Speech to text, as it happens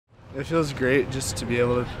It feels great just to be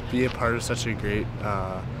able to be a part of such a great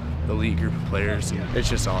elite group of players. And it's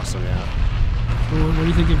just awesome, yeah. Well, what do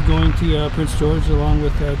you think of going to Prince George along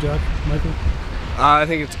with Jack Michell? I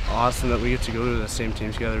think it's awesome that we get to go to the same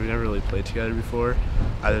team together. We never really played together before,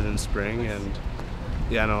 other than spring, and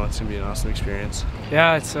yeah, no, it's gonna be an awesome experience.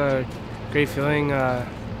 Yeah, it's a great feeling.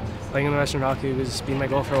 Playing in the Western Hockey League has been my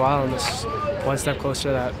goal for a while, and just one step closer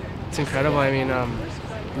to that. It's incredible. I mean,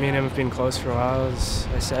 me and him have been close for a while, as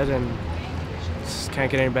I said, and just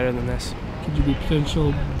can't get any better than this. Could you be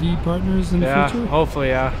potential D partners in the future? Yeah, hopefully,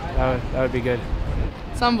 yeah. That would be good.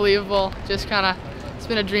 It's unbelievable. Just kind of, it's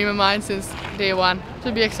been a dream of mine since day one. It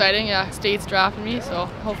should be exciting. Yeah, State's drafting me, so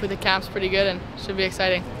hopefully the camp's pretty good and should be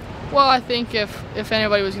exciting. Well, I think if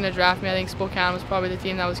anybody was going to draft me, I think Spokane was probably the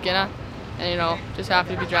team that was gonna, and just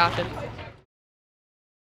happy to be drafted.